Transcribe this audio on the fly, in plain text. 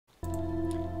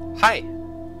Hi!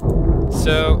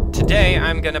 So, today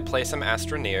I'm gonna play some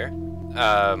Astroneer.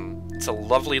 It's a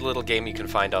lovely little game you can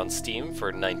find on Steam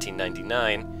for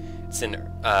 $19.99. It's in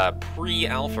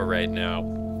pre-alpha right now,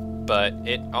 but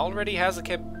it already has a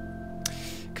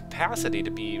capacity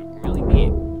to be really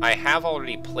neat. I have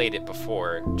already played it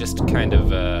before, just to kind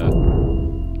of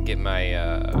get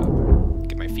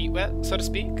my feet wet, so to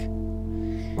speak.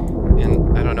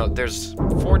 And I don't know, there's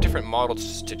 4 different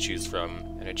models to choose from,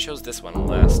 and I chose this one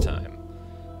last time.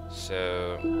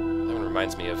 So that one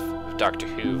reminds me of Doctor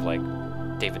Who, like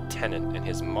David Tennant and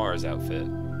his Mars outfit.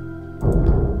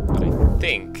 But I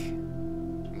think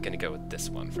I'm gonna go with this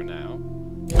one for now.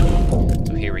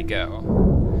 So here we go.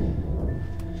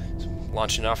 So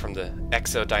launching off from the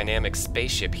exodynamic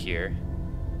spaceship here.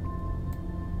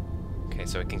 Okay,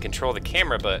 so I can control the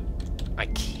camera, but I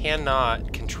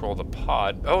cannot control the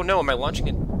pod. Oh no, am I launching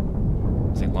in...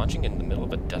 Was I launching in the middle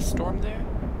of a dust storm there?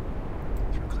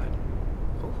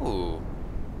 Ooh.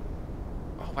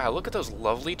 Oh wow, look at those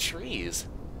lovely trees.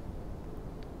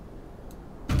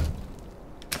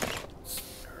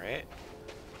 Alright.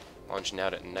 Launching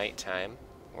out at nighttime.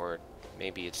 Or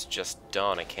maybe it's just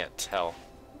dawn, I can't tell.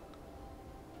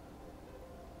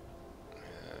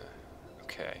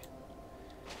 Okay.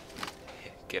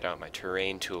 Get out my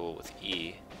terrain tool with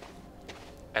E.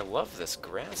 I love this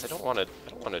grass. I don't want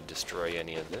to destroy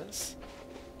any of this.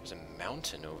 There's a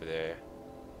mountain over there.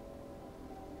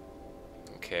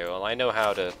 Okay, well I know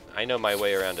my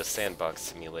way around a sandbox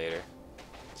simulator.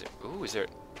 Is there...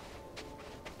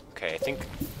 Okay, I think,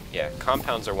 yeah,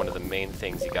 compounds are one of the main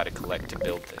things you gotta collect to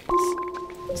build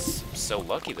things. I'm so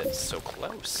lucky that it's so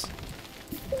close.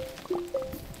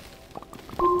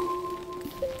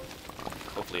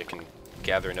 Hopefully I can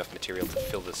gather enough material to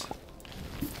fill this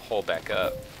hole back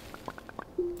up.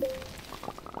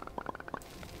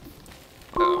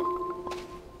 Uh-oh.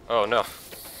 Oh no.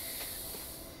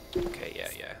 Okay, yeah.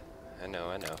 I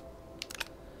know.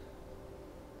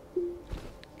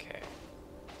 Okay.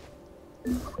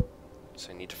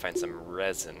 So I need to find some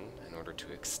resin in order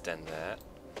to extend that.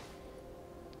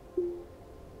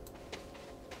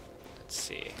 Let's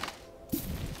see.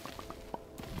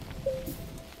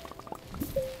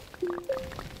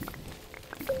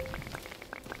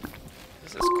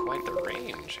 This is quite the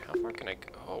range. How far can I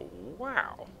go? Oh,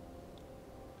 wow.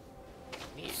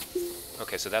 Neat.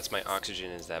 Okay, so that's my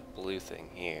oxygen, is that blue thing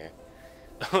here.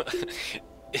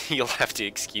 You'll have to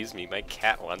excuse me, my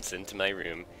cat wants into my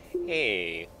room.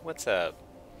 Hey, what's up?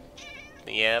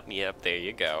 Yep, there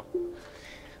you go.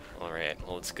 Alright,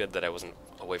 well it's good that I wasn't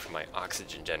away from my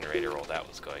oxygen generator while that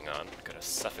was going on. Could have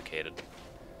suffocated.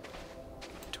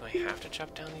 Do I have to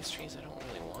chop down these trees? I don't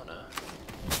really wanna.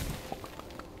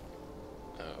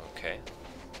 Oh, okay.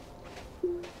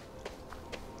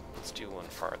 Let's do one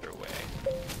farther away.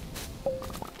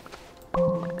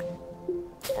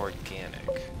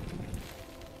 Organic.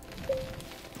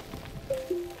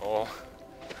 Oh,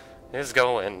 it's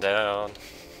going down.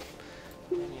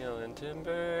 Yelling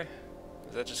timber.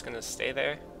 Is that just gonna stay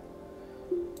there?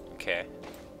 Okay.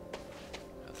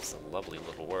 Oh, this is a lovely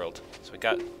little world. So we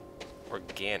got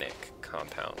organic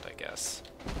compound, I guess.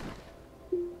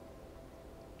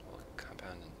 Well,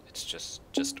 compound. It's just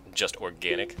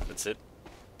organic. That's it.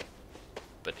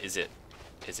 But is it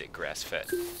grass-fed?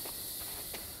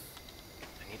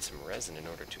 I need some resin in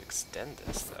order to extend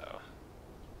this, though.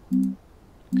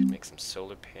 Could make some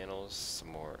solar panels,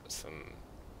 some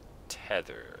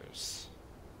tethers.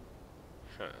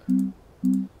 Huh.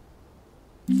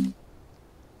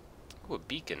 Ooh, a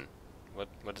beacon. What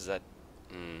does that?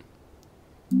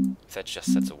 If that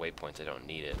just sets a waypoint, I don't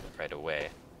need it right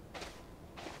away.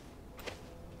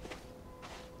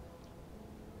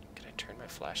 Can I turn my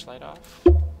flashlight off?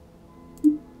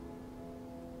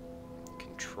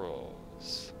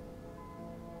 Controls.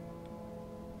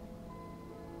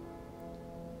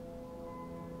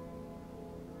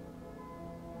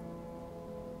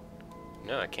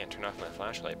 No, I can't turn off my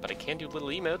flashlight, but I can do little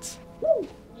emotes. Woo!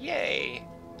 Yay!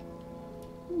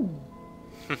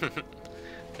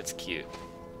 That's cute.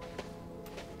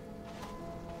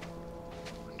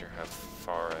 Wonder how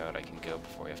far out I can go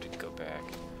before I have to go back.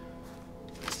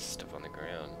 What's this stuff on the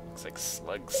ground? Looks like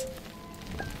slugs.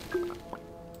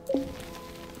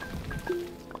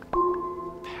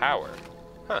 Power.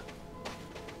 Huh.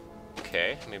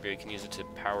 Okay, maybe I can use it to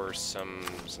power some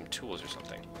tools or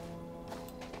something.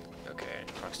 Okay,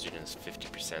 oxygen is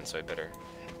 50%, so I better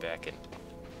head back, and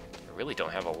I really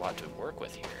don't have a lot to work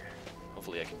with here.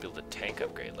 Hopefully I can build a tank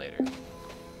upgrade later.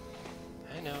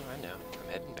 I know. I'm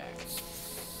heading back.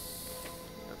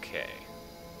 Okay.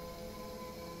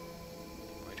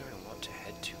 Where do I want to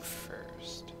head to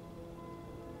first?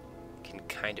 can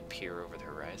kind of peer over the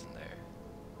horizon there.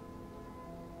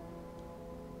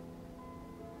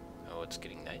 Oh, it's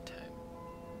getting nighttime.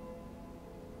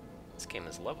 This game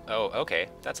is lovely. Oh, okay.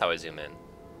 That's how I zoom in.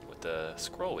 With the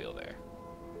scroll wheel there.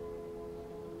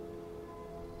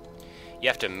 You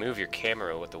have to move your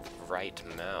camera with the right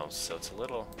mouse, so it's a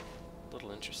little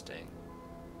interesting.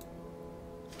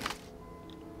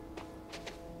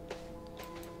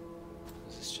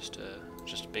 Is this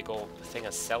just a big old thing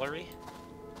of celery?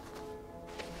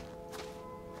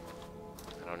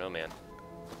 I don't know, man.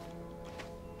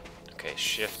 Okay,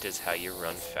 shift is how you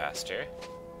run faster.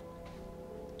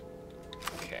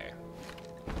 Okay.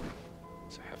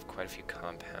 So I have quite a few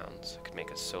compounds. I could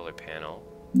make a solar panel.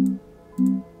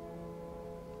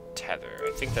 Tether.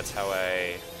 I think that's how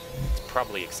it's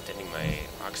probably extending my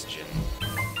oxygen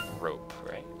rope,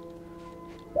 right?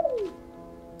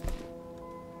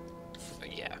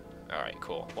 Yeah. Alright,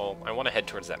 cool. Well, I want to head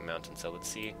towards that mountain, so let's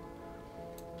see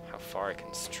how far I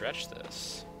can stretch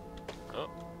this. Oh,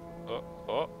 oh,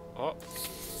 oh, oh.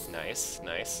 Nice,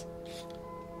 nice.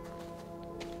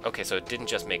 Okay, so it didn't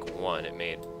just make one, it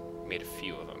made a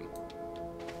few of them.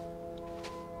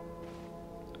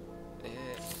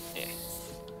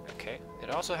 Okay, it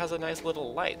also has a nice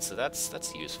little light, so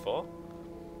that's useful.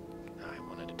 I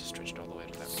wanted it to stretch it all the way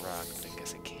to that rock, but I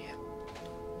guess I can't.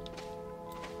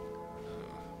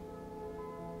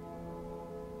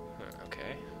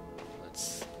 Okay,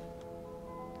 let's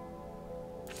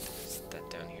set that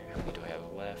down here. How many do I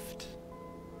have left?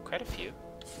 Quite a few.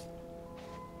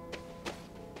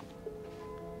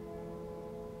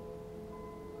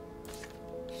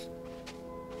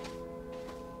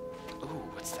 Ooh,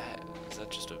 what's that? Is that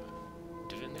just a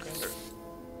divot in the ground, or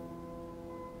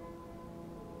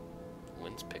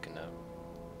wind's picking up?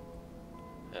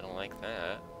 I don't like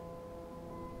that.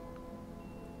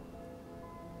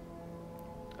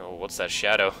 Oh, what's that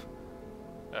shadow?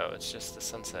 Oh, it's just the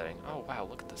sun setting. Oh wow,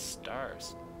 look at the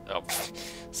stars. Oh,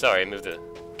 sorry, I moved the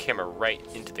camera right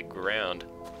into the ground.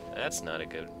 That's not a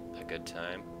good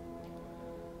time.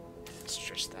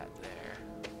 Stretch that there.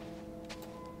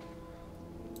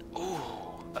 Ooh,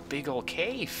 a big old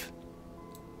cave.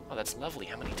 Oh, that's lovely.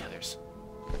 How many tethers?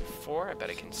 4? I bet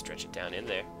I can stretch it down in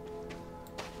there.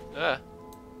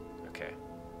 Okay.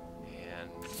 And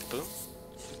boom.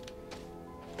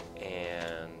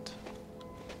 And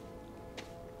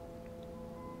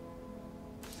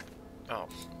oh,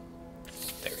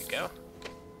 there we go.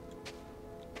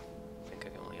 I think I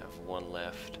only have one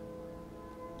left.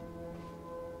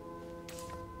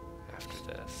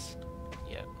 After this,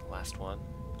 yeah, last one.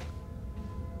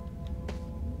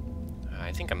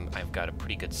 I think I've got a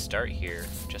pretty good start here.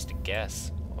 Just a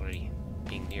guess, already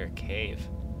being near a cave.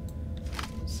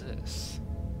 What's this?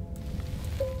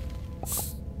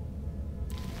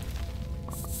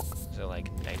 Is it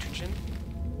like nitrogen?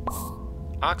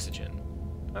 Oxygen.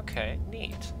 Okay,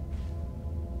 neat.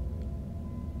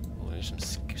 Oh, there's some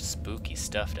spooky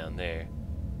stuff down there.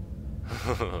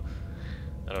 I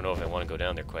don't know if I want to go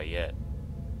down there quite yet.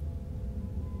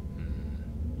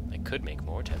 I could make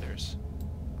more tethers.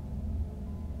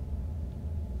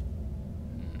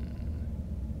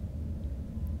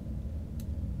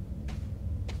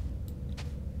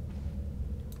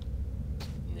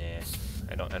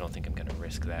 Nah, I don't think I'm gonna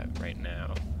risk that right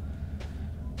now.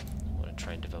 I want to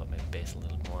try and develop my base a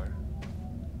little more.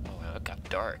 Oh wow, it got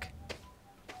dark.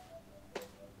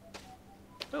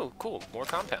 Oh, cool, more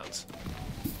compounds.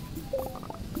 What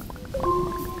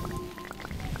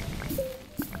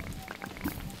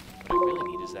I really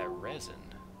need is that resin.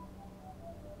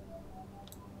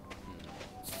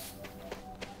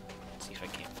 Let's see if I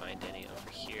can't find any over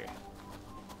here.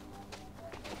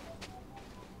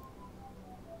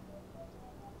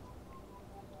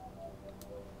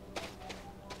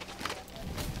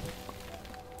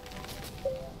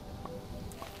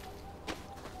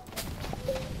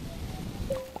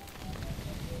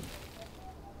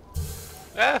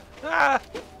 Ah!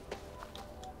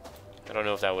 I don't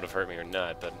know if that would have hurt me or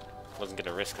not, but I wasn't going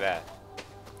to risk that.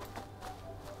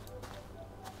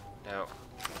 Now,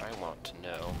 I want to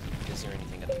know, is there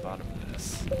anything at the bottom of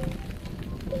this?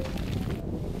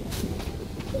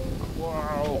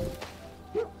 Whoa!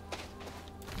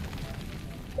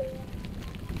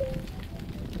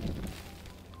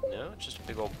 No, it's just a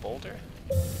big old boulder?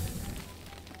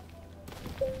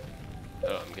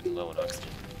 Oh, I'm getting low on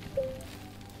oxygen.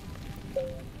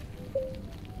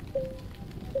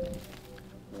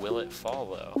 Will it fall,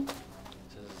 though?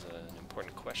 This is an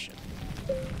important question.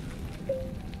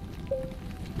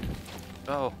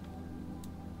 Oh!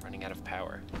 Running out of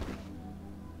power.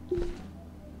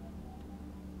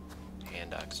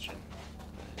 And oxygen.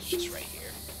 It's just right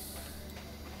here.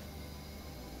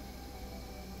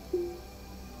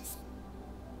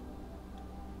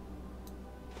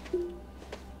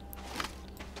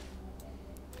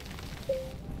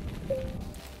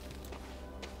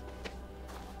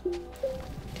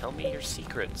 Tell me your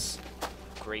secrets,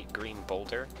 great green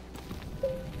boulder.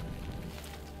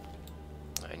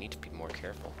 I need to be more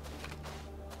careful.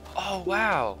 Oh,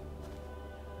 wow!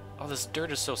 Oh, this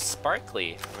dirt is so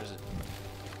sparkly. Or is it?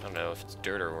 I don't know if it's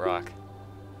dirt or rock.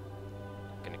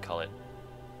 I'm gonna call it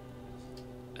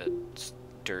a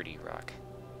dirty rock.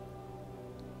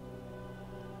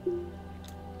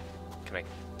 Can I?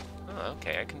 Oh,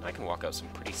 okay. I can walk out some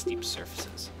pretty steep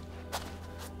surfaces.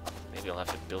 Maybe I'll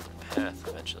have to build a path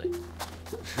eventually.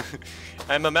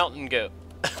 I'm a mountain goat.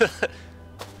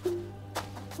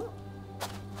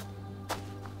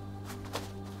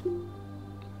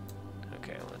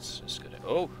 Okay, let's just go to.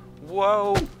 Oh,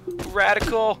 whoa,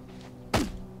 radical!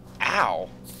 Ow!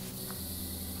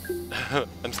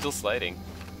 I'm still sliding.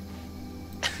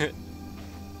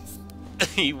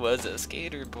 He was a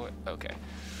skater boy. Okay.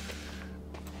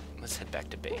 Let's head back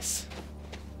to base.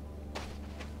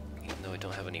 Even though I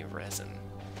don't have any resin.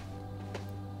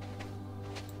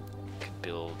 Could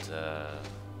build,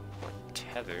 more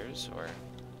tethers, or...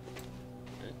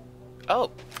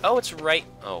 Oh! Oh, it's right...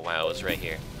 Oh, wow, it's right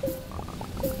here.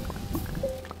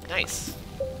 Nice.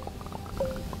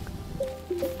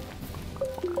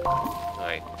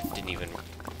 I didn't even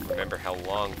remember how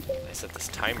long I set this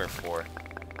timer for.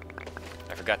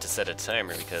 I forgot to set a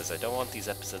timer because I don't want these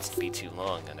episodes to be too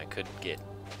long, and I could get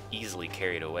easily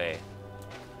carried away.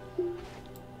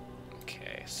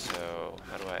 Okay, so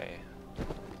how do I...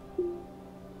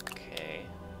 Okay.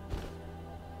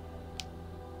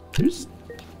 There's...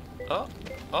 Oh,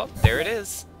 oh, there it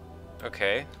is.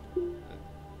 Okay.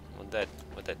 What'd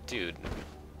that do? Do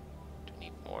I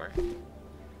need more?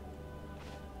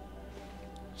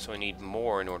 So I need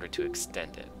more in order to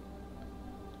extend it.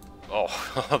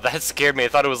 Oh, that scared me. I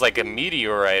thought it was like a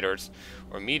meteorite or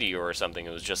meteor or something. It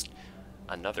was just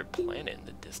another planet in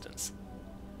the distance.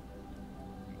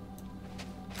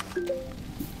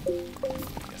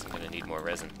 Guess I'm gonna need more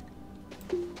resin.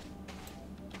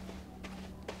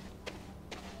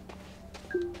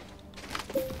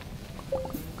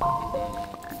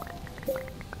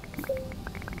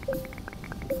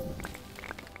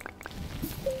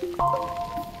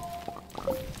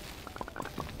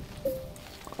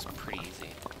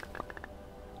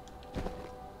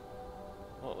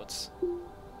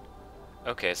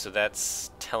 Okay, so that's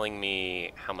telling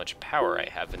me how much power I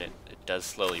have, and it does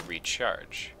slowly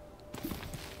recharge.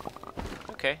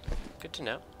 Okay, good to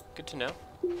know. Good to know.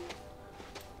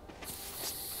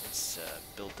 Let's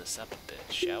build this up a bit,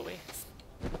 shall we?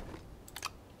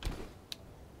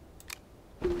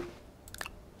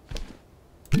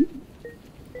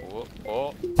 Whoa,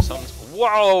 oh,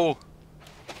 whoa!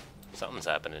 Something's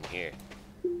happening here.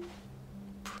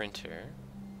 Printer.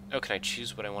 Oh, can I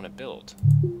choose what I want to build?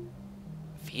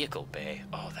 Vehicle bay.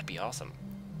 Oh, that'd be awesome.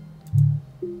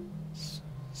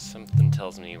 Something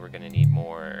tells me we're gonna need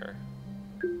more...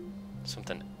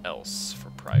 something else for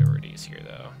priorities here,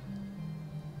 though.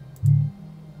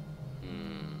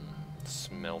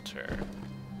 Smelter.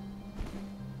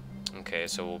 Okay,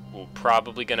 so we're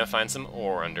probably gonna find some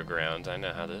ore underground. I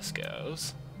know how this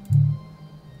goes.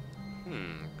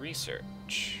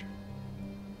 Research.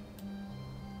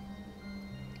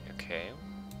 Okay.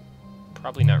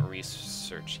 Probably not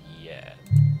research yet.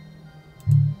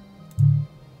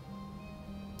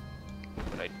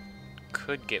 But I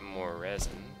could get more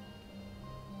resin.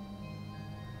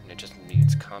 And it just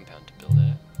needs compound to build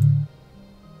it.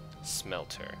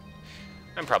 Smelter.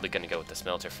 I'm probably gonna go with the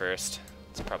smelter first.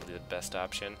 It's probably the best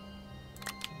option.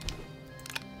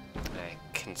 I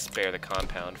can spare the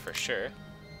compound for sure.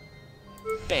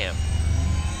 Bam!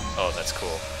 Oh, that's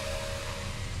cool.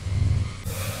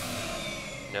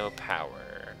 No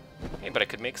power. Hey, but I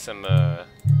could make some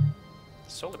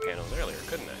solar panels earlier,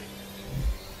 couldn't I?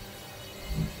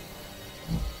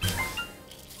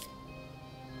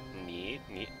 Neat,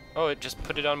 neat. Oh, it just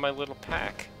put it on my little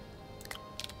pack.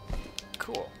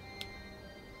 Cool.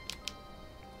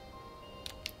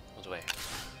 Hold away.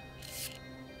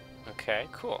 Okay,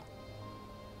 cool.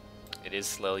 It is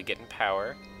slowly getting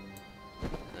power.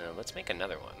 Let's make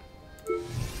another one.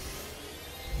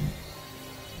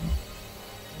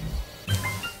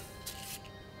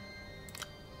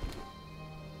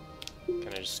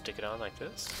 Can I just stick it on like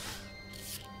this?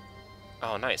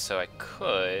 Oh, nice. So I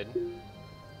could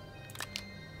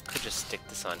just stick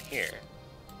this on here.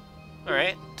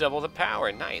 Alright, double the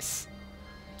power. Nice.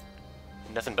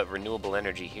 Nothing but renewable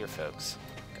energy here, folks.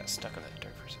 Got stuck on that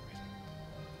dirt for some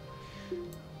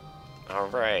reason.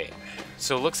 Alright.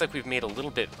 So it looks like we've made a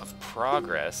little bit of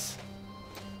progress.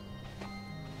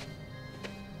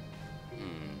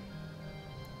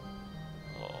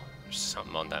 Oh, there's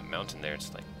something on that mountain there.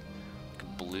 It's like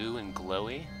blue and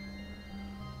glowy.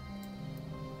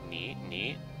 Neat,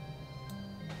 neat.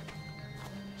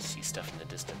 See stuff in the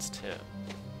distance, too.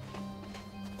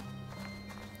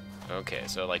 Okay,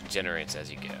 so it, like, generates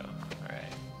as you go.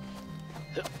 Alright.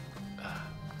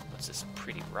 What's this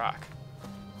pretty rock?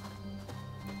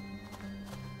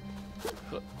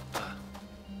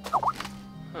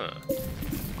 Huh.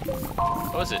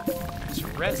 What is it? It's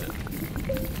resin.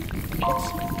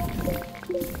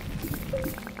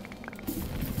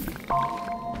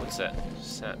 What's that?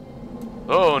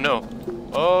 Oh no!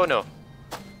 Oh no!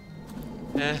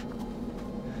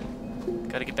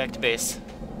 Gotta get back to base.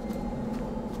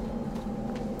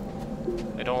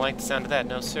 I don't like the sound of that,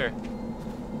 no sir.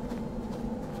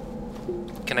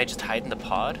 Can I just hide in the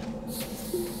pod?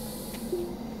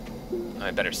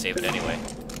 I better save it anyway.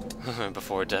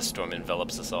 Before a dust storm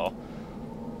envelops us all.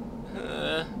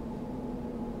 Can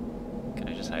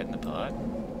I just hide in the pod?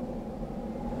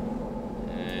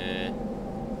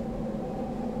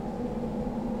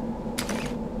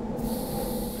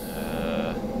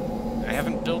 I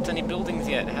haven't built any buildings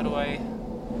yet. How do I...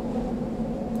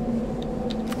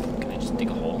 Can I just dig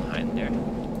a hole and hide in there?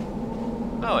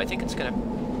 Oh, I think it's gonna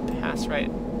pass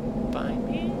right by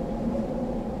me?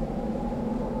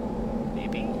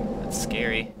 Maybe? That's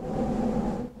scary.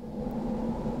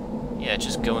 Yeah,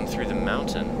 just going through the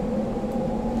mountain.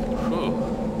 Whew.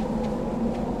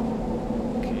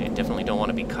 Okay, definitely don't want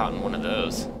to be caught in one of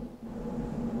those.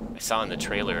 I saw in the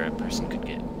trailer a person could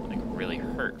get, like, really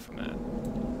hurt from that.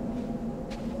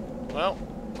 Well,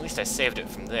 at least I saved it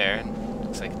from there, and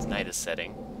looks like its night is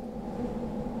setting.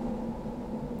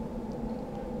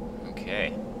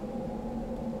 Okay.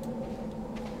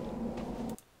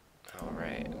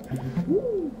 Alright.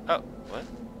 Oh, what?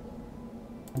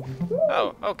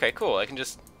 Oh, okay, cool. I can do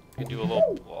a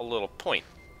little point.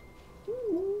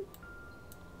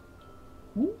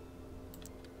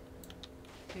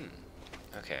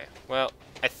 Okay. Well,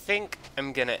 I think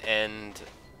I'm gonna end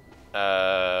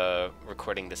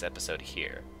recording this episode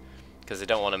here, because I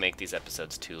don't want to make these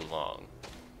episodes too long.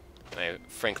 I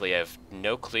frankly have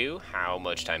no clue how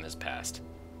much time has passed.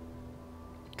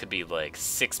 Could be like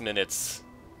 6 minutes,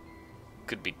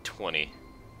 could be 20.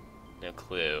 No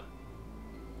clue.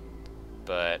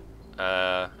 But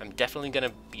I'm definitely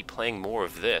gonna be playing more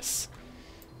of this,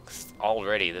 'cause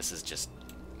already this is just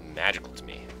magical to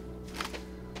me.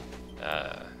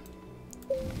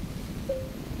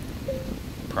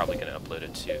 Probably gonna upload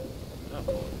it too. Oh,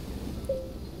 cool.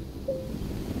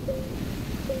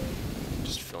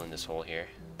 Just fill in this hole here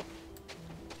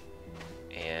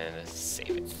and save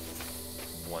it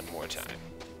one more time.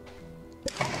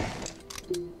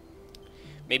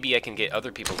 Maybe I can get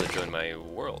other people to join my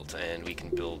world, and we can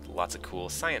build lots of cool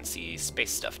science-y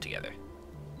space stuff together.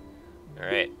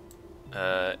 Alright.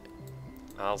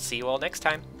 I'll see you all next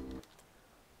time.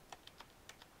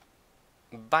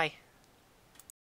 Bye.